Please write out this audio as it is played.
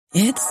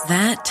It's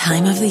that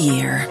time of the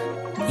year.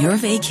 Your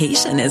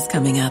vacation is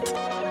coming up.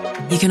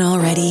 You can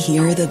already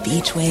hear the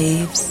beach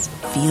waves,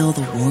 feel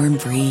the warm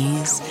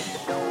breeze,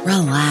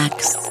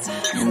 relax,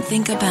 and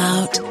think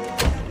about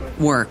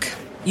work.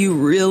 You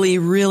really,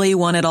 really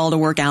want it all to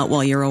work out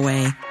while you're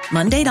away.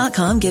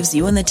 Monday.com gives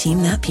you and the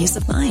team that peace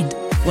of mind.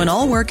 When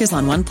all work is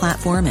on one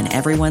platform and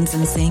everyone's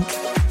in sync,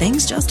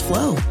 things just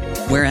flow.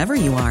 Wherever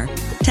you are,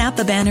 tap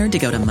the banner to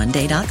go to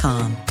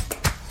Monday.com.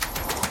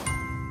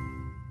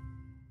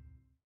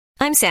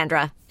 I'm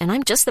Sandra, and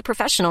I'm just the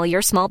professional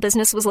your small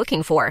business was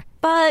looking for.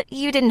 But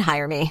you didn't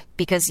hire me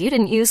because you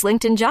didn't use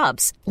LinkedIn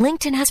Jobs.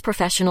 LinkedIn has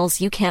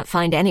professionals you can't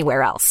find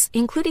anywhere else,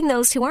 including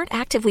those who aren't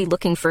actively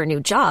looking for a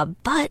new job,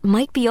 but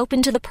might be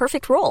open to the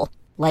perfect role,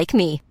 like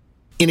me.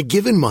 In a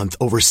given month,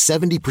 over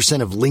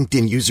 70% of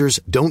LinkedIn users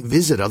don't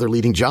visit other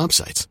leading job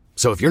sites.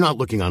 So if you're not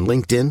looking on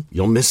LinkedIn,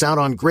 you'll miss out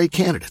on great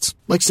candidates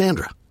like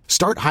Sandra.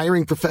 Start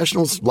hiring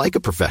professionals like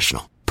a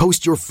professional.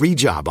 Post your free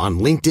job on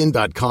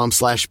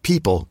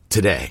linkedin.com/people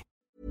today.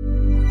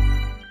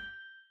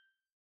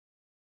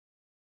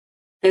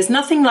 There's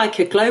nothing like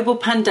a global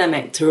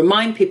pandemic to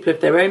remind people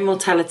of their own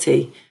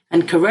mortality,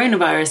 and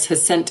coronavirus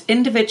has sent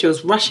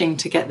individuals rushing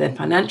to get their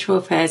financial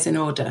affairs in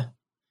order.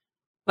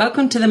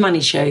 Welcome to The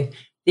Money Show,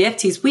 the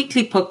FT's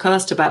weekly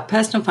podcast about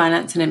personal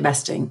finance and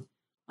investing.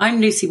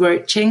 I'm Lucy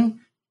Warwick-Ching,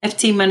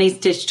 FT Money's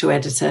digital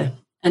editor,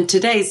 and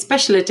today's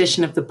special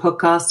edition of the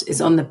podcast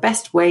is on the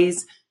best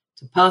ways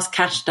to pass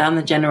cash down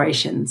the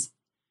generations.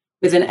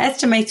 With an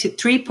estimated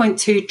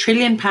 £3.2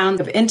 trillion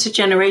of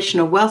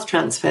intergenerational wealth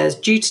transfers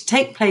due to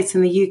take place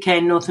in the UK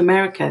and North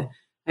America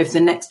over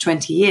the next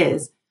 20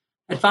 years,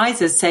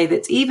 advisors say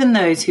that even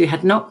those who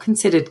had not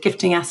considered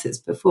gifting assets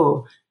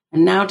before are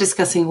now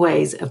discussing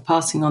ways of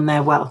passing on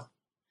their wealth.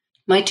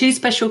 My two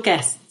special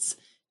guests,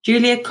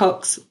 Julia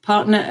Cox,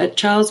 partner at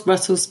Charles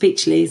Russell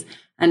Speechleys,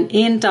 and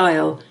Ian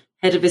Dial,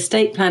 head of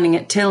estate planning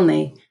at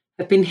Tilney,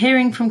 have been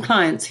hearing from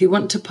clients who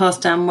want to pass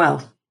down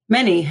wealth.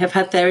 Many have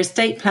had their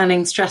estate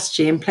planning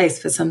strategy in place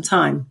for some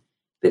time,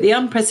 but the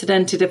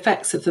unprecedented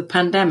effects of the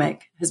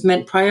pandemic has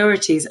meant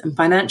priorities and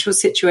financial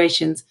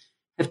situations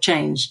have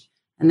changed,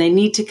 and they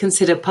need to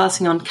consider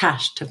passing on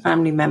cash to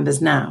family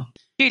members now.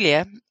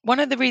 Julia, one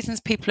of the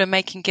reasons people are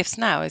making gifts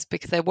now is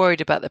because they're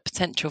worried about the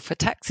potential for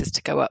taxes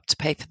to go up to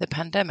pay for the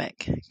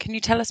pandemic. Can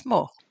you tell us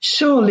more?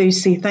 Sure,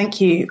 Lucy, thank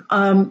you.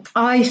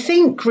 I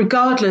think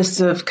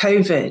regardless of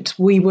COVID,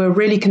 we were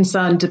really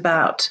concerned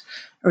about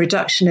a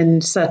reduction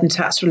in certain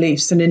tax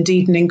reliefs and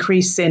indeed an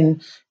increase in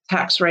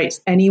tax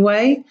rates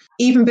anyway.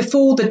 Even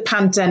before the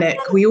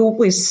pandemic, we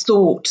always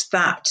thought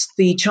that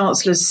the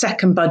Chancellor's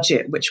second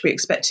budget, which we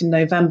expect in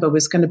November,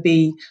 was going to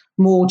be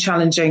more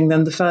challenging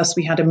than the first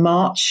we had in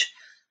March.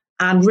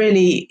 And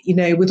really,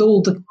 with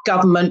all the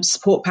government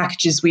support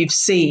packages we've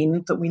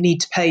seen that we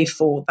need to pay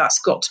for, that's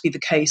got to be the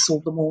case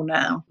all the more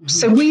now. Mm-hmm.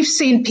 So we've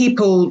seen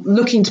people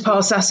looking to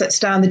pass assets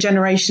down the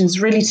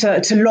generations really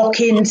to lock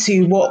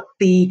into what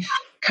the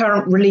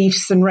current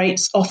reliefs and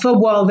rates offer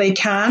while they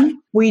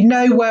can. We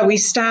know where we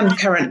stand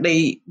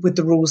currently with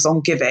the rules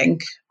on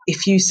giving.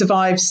 If you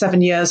survive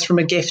 7 years from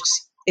a gift,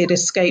 it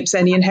escapes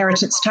any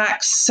inheritance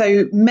tax.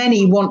 So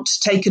many want to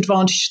take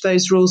advantage of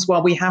those rules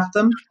while we have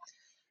them.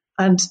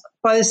 And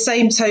by the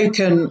same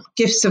token,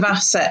 gifts of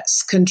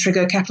assets can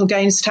trigger capital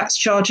gains tax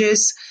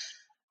charges.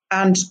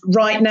 And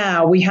right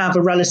now we have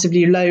a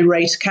relatively low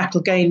rate of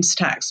capital gains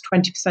tax,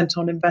 20%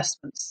 on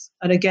investments.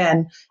 And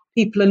again,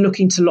 people are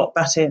looking to lock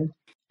that in.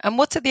 And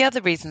what are the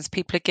other reasons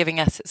people are giving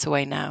assets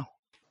away now?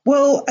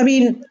 Well,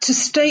 to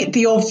state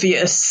the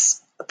obvious,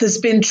 there's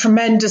been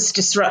tremendous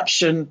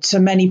disruption to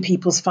many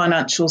people's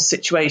financial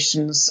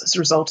situations as a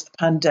result of the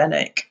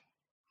pandemic.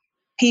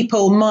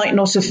 People might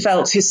not have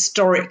felt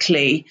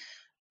historically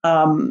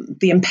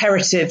the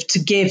imperative to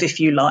give, if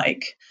you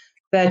like.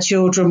 Their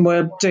children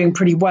were doing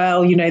pretty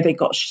well, they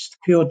got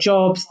secure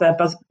jobs, their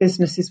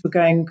businesses were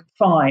going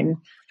fine.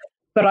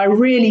 But I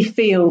really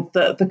feel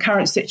that the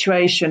current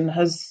situation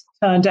has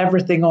turned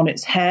everything on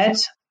its head.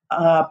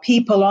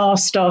 People are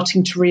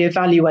starting to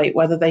reevaluate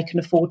whether they can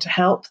afford to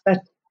help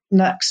their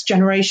next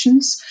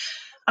generations.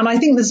 And I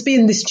think there's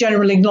been this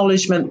general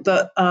acknowledgement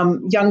that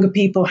younger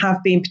people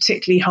have been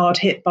particularly hard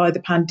hit by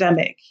the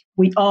pandemic.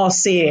 We are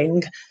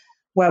seeing,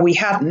 where we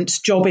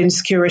hadn't, job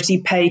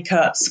insecurity, pay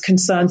cuts,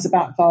 concerns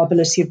about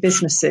viability of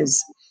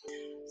businesses.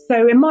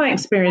 So in my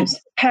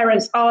experience,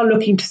 parents are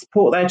looking to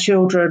support their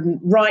children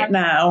right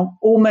now,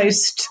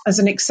 almost as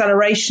an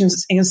acceleration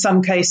in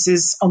some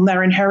cases on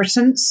their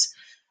inheritance.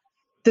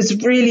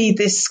 There's really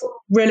this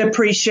real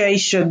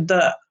appreciation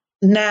that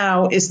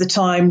now is the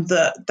time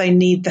that they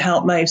need the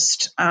help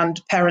most, and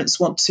parents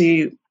want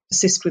to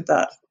assist with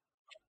that.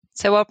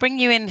 So I'll bring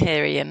you in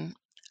here, Ian.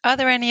 Are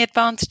there any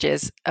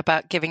advantages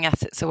about giving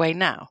assets away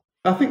now?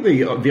 I think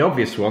the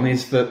obvious one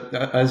is that,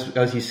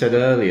 as you said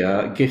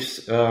earlier,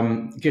 gifts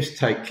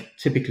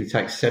typically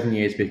take 7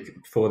 years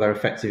before they're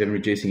effective in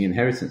reducing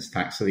inheritance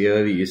tax. So the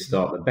earlier you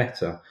start, the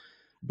better.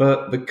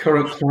 But the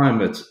current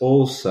climate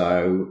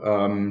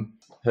also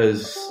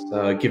has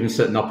given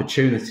certain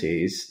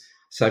opportunities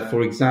So,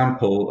 for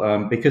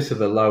example, because of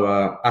the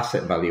lower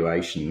asset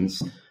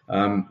valuations,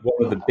 one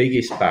of the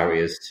biggest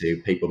barriers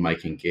to people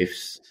making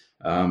gifts,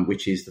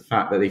 which is the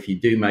fact that if you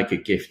do make a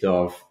gift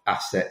of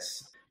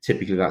assets,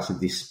 typically that's a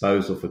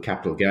disposal for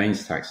capital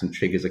gains tax and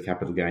triggers a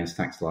capital gains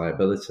tax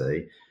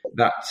liability.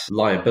 That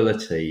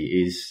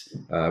liability is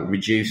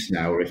reduced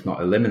now, or if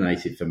not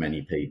eliminated for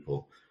many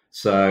people.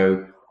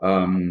 So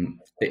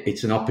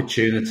it's an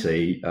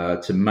opportunity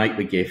to make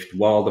the gift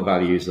while the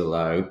values are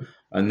low,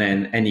 and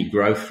then any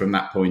growth from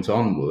that point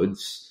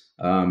onwards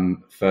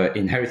for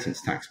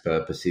inheritance tax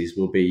purposes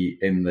will be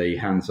in the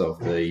hands of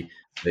the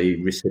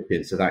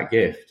recipients of that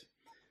gift.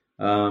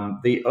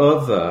 The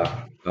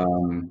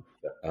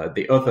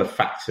other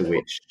factor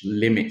which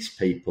limits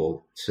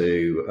people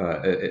to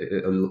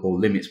or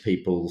limits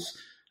people's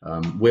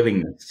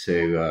willingness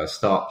to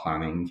start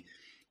planning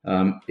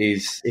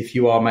is if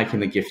you are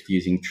making a gift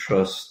using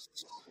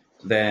trusts,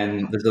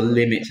 then there's a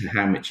limit to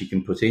how much you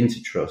can put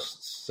into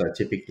trusts. So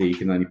typically you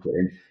can only put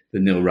in the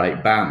nil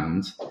rate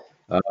band.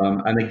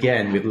 And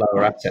again, with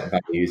lower asset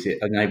values, it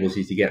enables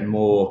you to get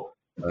more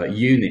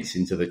units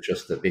into the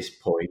trust at this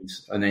point,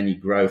 and any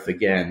growth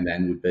again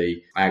then would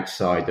be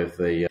outside of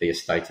the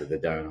estate of the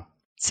donor.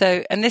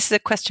 So, and this is a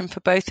question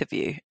for both of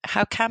you.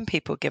 How can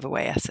people give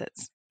away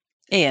assets?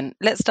 Ian,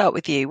 let's start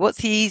with you. What's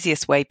the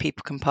easiest way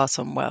people can pass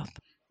on wealth?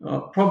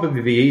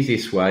 Probably the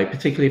easiest way,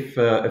 particularly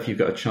if you've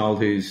got a child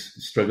who's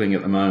struggling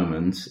at the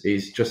moment,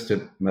 is just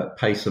to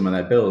pay some of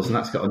their bills, and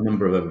that's got a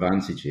number of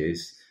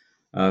advantages.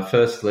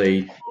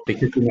 Firstly,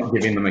 because you're not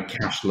giving them a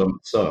cash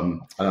lump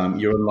sum,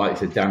 you're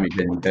unlikely to damage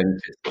any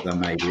benefits that there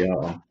maybe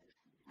are.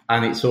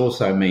 And it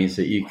also means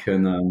that you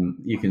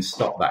can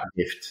stop that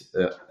gift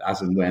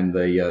as and when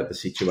the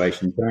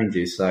situation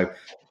changes. So,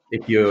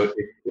 if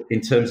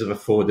in terms of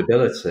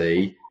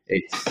affordability,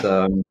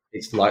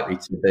 it's likely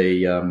to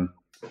be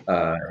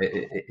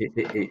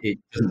it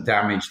doesn't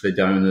damage the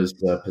donor's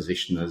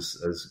position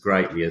as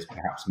greatly as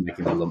perhaps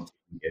making a lump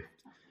sum gift.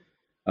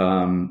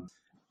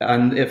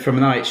 And from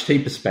an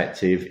IHT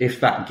perspective,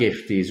 if that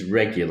gift is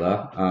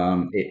regular,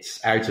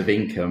 it's out of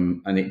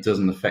income and it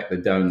doesn't affect the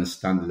donor's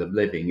standard of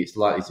living, it's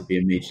likely to be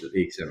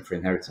immediately exempt for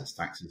inheritance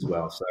tax as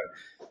well. So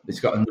it's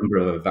got a number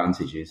of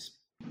advantages.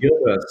 The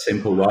other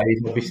simple way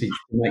is obviously to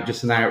make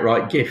just an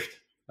outright gift.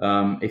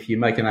 If you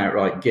make an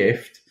outright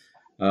gift,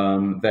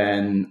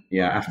 then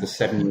after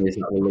 7 years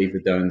that will leave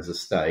the donor's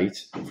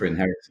estate for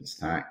inheritance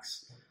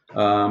tax.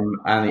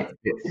 And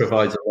it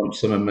provides a lump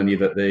sum of money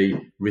that the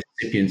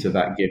recipient of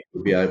that gift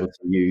will be able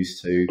to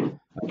use to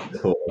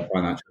support their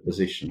financial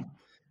position.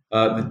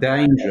 The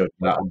danger of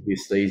that,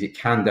 obviously, is it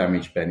can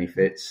damage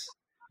benefits,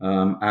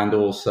 and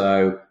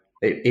also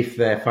if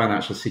their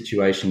financial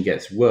situation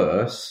gets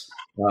worse,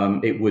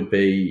 it would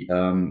be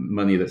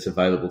money that's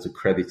available to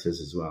creditors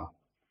as well.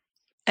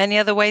 Any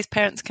other ways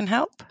parents can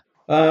help?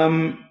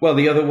 Well,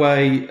 the other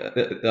way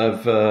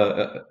of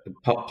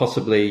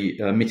possibly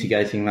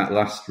mitigating that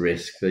last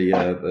risk,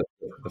 the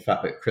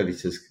fact that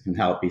creditors can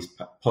help, is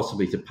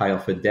possibly to pay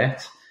off a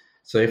debt.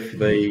 So if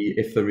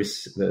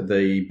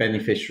the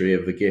beneficiary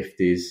of the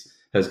gift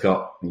has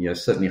got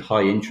certainly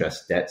high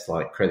interest debts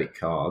like credit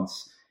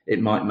cards, it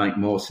might make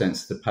more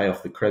sense to pay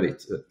off the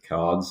credit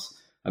cards,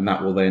 and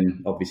that will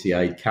then obviously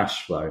aid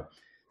cash flow.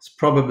 It's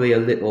probably a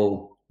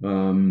little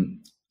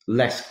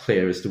less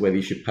clear as to whether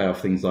you should pay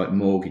off things like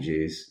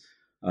mortgages.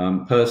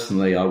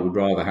 Personally, I would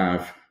rather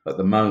have, at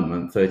the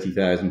moment,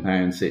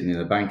 £30,000 sitting in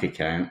a bank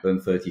account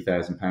than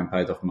 £30,000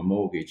 paid off my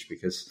mortgage,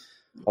 because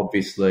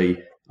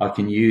obviously I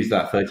can use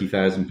that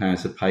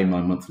 £30,000 to pay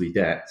my monthly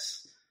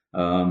debts.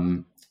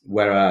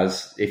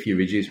 Whereas if you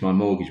reduce my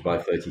mortgage by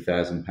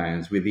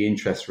 £30,000, with the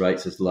interest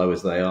rates as low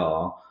as they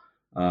are,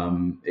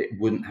 it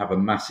wouldn't have a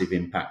massive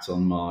impact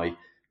on my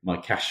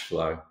cash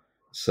flow.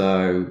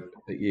 So,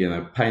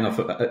 paying off.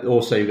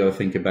 Also, you've got to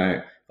think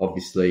about,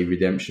 obviously,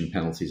 redemption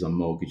penalties on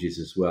mortgages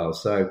as well.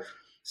 So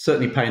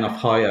certainly paying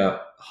off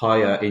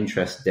higher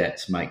interest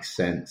debts makes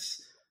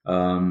sense.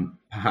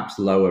 Perhaps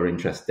lower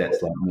interest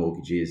debts like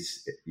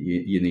mortgages,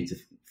 you need to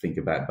think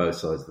about both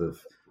sides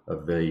of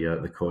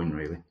the coin,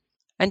 really.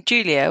 And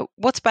Julia,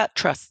 what about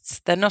trusts?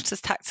 They're not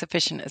as tax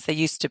efficient as they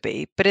used to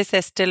be, but is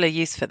there still a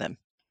use for them?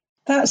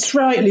 That's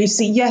right,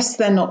 Lucy. Yes,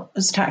 they're not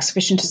as tax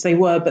efficient as they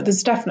were, but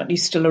there's definitely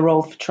still a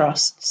role for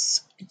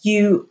trusts.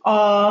 You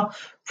are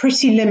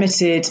pretty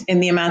limited in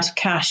the amount of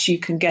cash you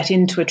can get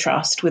into a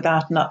trust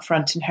without an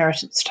upfront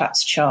inheritance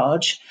tax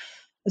charge.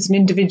 As an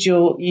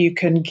individual, you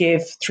can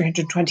give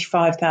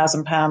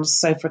 £325,000,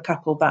 so for a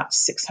couple,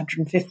 that's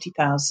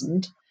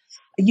 £650,000.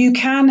 You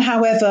can,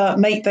 however,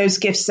 make those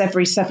gifts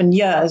every 7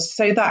 years,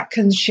 so that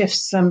can shift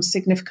some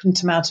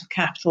significant amount of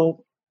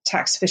capital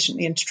tax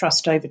efficiently into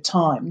trust over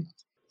time.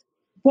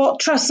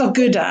 What trusts are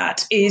good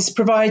at is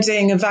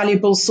providing a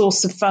valuable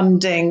source of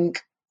funding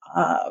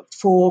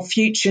for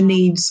future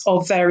needs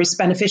of various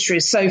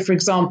beneficiaries. So, for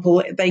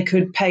example, they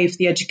could pay for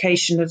the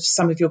education of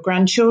some of your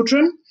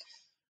grandchildren,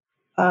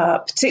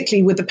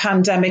 particularly with the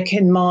pandemic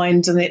in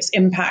mind and its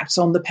impact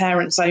on the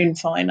parents' own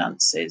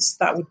finances.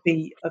 That would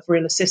be of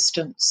real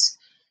assistance.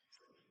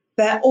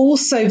 They're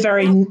also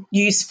very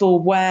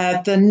useful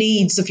where the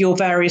needs of your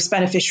various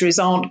beneficiaries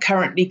aren't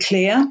currently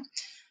clear.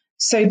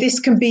 So this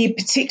can be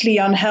particularly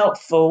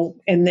unhelpful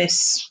in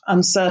this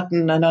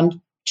uncertain and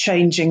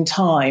unchanging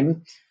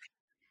time.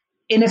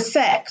 In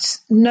effect,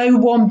 no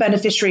one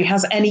beneficiary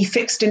has any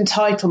fixed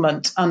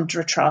entitlement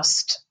under a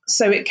trust.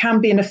 So it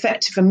can be an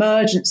effective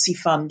emergency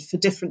fund for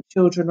different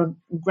children and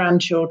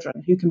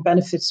grandchildren who can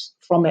benefit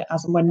from it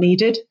as and when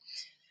needed.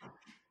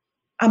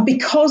 And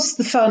because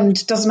the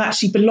fund doesn't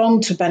actually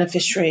belong to a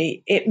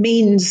beneficiary, it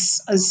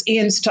means, as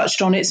Ian's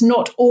touched on, it's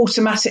not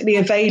automatically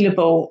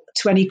available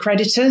to any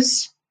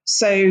creditors.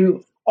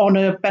 So on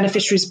a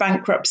beneficiary's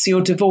bankruptcy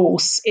or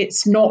divorce,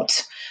 it's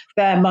not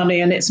their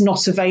money and it's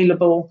not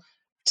available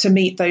to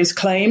meet those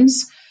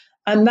claims.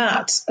 And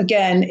that,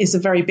 again, is a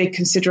very big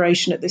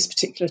consideration at this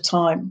particular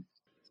time.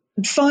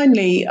 And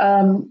finally,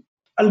 a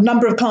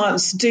number of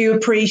clients do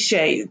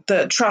appreciate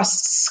that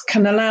trusts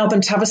can allow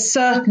them to have a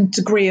certain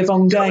degree of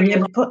ongoing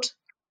input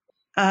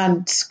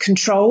and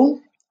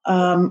control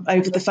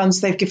over the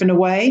funds they've given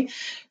away.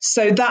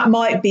 So that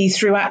might be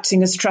through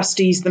acting as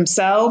trustees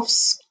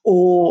themselves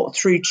or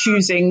through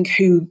choosing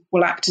who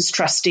will act as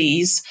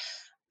trustees.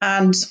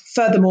 And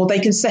furthermore, they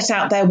can set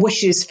out their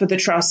wishes for the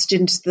trust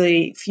into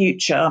the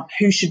future,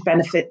 who should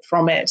benefit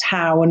from it,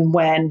 how and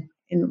when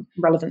in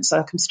relevant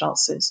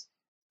circumstances.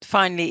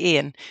 Finally,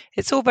 Ian,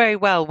 it's all very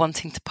well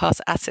wanting to pass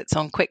assets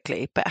on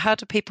quickly, but how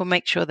do people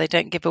make sure they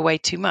don't give away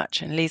too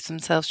much and leave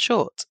themselves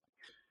short?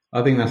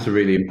 I think that's a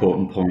really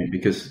important point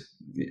because,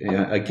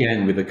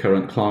 again, with the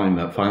current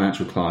climate,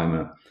 financial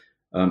climate,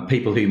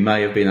 people who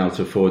may have been able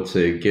to afford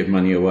to give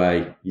money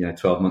away,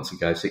 12 months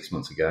ago, 6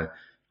 months ago,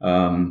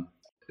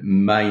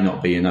 may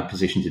not be in a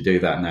position to do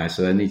that now.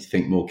 So they need to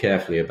think more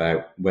carefully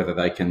about whether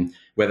they're going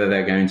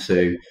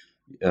to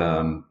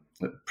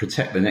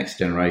protect the next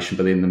generation,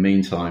 but in the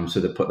meantime,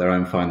 sort of put their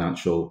own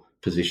financial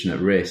position at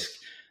risk.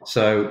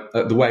 So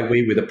the way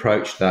we would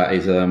approach that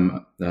is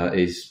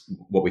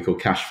what we call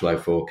cash flow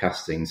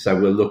forecasting. So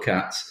we'll look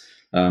at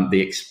the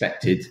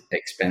expected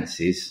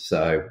expenses,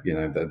 so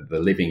the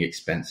living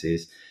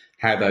expenses,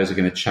 how those are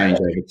going to change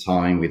over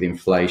time with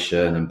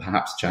inflation and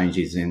perhaps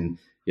changes in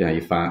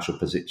your financial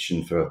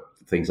position for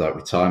things like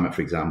retirement,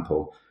 for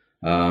example.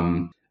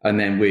 And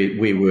then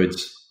we would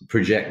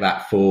project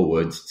that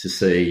forward to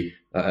see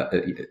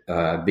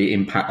the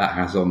impact that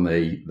has on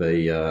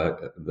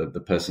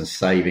the person's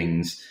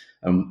savings,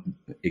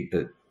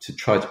 to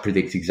try to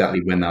predict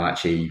exactly when they'll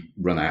actually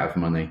run out of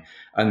money.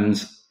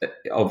 And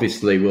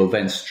obviously, we'll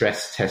then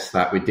stress test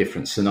that with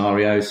different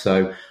scenarios.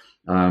 So,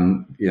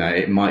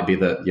 it might be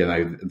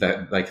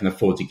that they can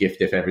afford to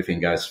gift if everything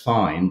goes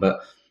fine,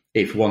 but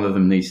if one of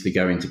them needs to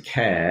go into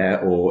care,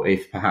 or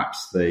if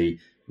perhaps the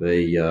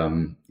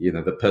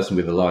person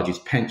with the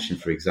largest pension,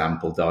 for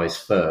example, dies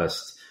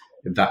first,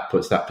 that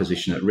puts that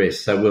position at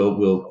risk. So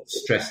we'll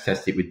stress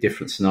test it with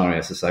different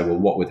scenarios to say, well,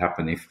 what would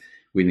happen if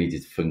we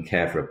needed to fund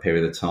care for a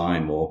period of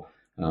time, or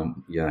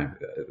the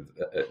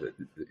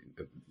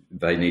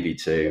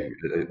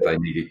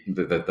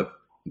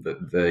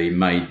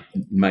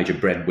major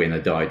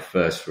breadwinner died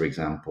first, for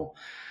example.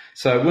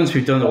 So once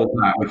we've done all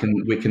that,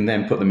 we can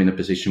then put them in a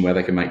position where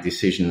they can make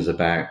decisions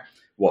about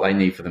what they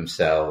need for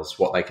themselves,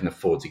 what they can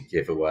afford to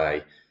give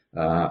away,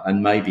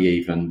 and maybe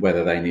even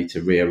whether they need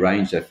to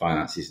rearrange their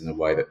finances in a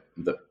way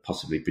that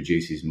possibly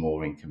produces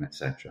more income,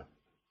 etc.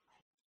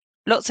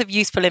 Lots of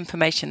useful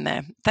information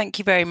there. Thank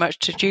you very much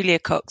to Julia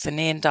Cox and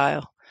Ian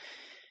Dial.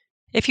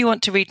 If you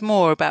want to read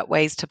more about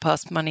ways to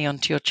pass money on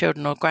to your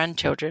children or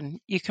grandchildren,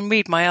 you can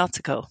read my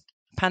article,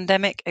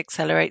 Pandemic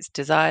Accelerates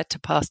Desire to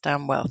Pass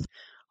Down Wealth,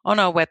 on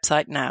our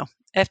website now,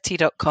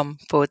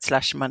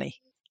 ft.com/money.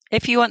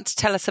 If you want to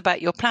tell us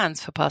about your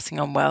plans for passing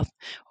on wealth,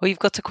 or you've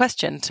got a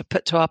question to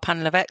put to our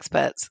panel of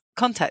experts,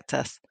 contact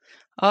us.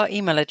 Our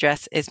email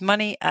address is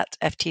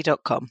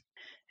money@ft.com,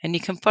 and you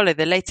can follow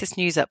the latest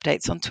news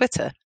updates on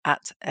Twitter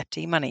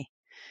 @FTMoney.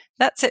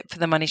 That's it for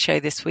The Money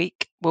Show this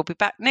week. We'll be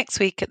back next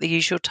week at the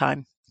usual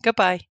time.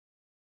 Goodbye.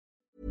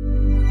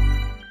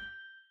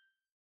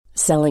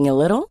 Selling a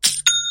little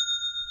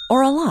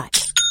or a lot?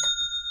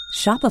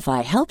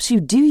 Shopify helps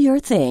you do your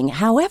thing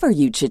however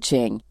you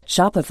cha-ching.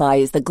 Shopify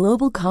is the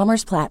global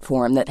commerce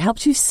platform that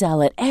helps you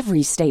sell at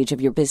every stage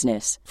of your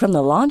business. From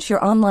the launch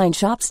your online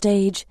shop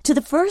stage to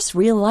the first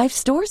real-life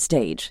store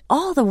stage,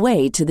 all the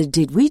way to the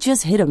did we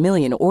just hit a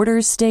million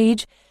orders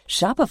stage.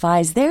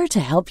 Shopify is there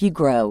to help you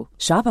grow.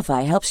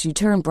 Shopify helps you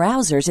turn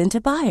browsers into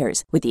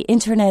buyers with the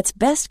internet's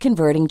best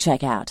converting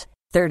checkout.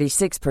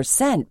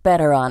 36%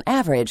 better on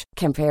average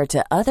compared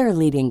to other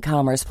leading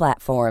commerce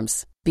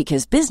platforms.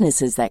 Because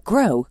businesses that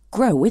grow,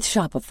 grow with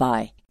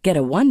Shopify. Get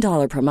a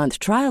 $1 per month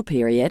trial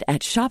period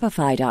at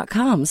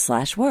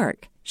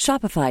shopify.com/work.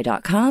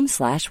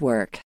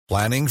 Shopify.com/work.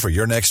 Planning for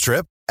your next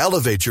trip?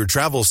 Elevate your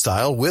travel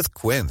style with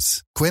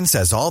Quince. Quince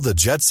has all the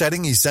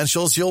jet-setting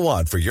essentials you'll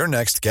want for your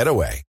next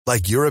getaway,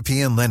 like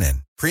European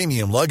linen,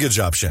 premium luggage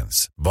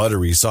options,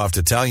 buttery soft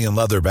Italian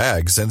leather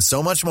bags, and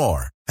so much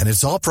more. And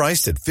it's all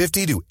priced at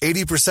 50 to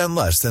 80%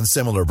 less than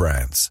similar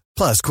brands.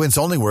 Plus, Quince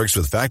only works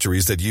with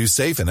factories that use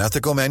safe and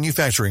ethical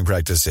manufacturing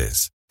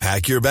practices.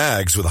 Pack your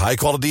bags with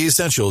high-quality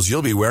essentials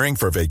you'll be wearing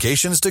for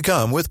vacations to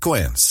come with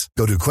Quince.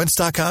 Go to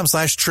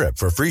quince.com/trip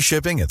for free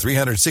shipping and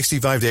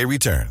 365-day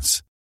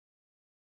returns.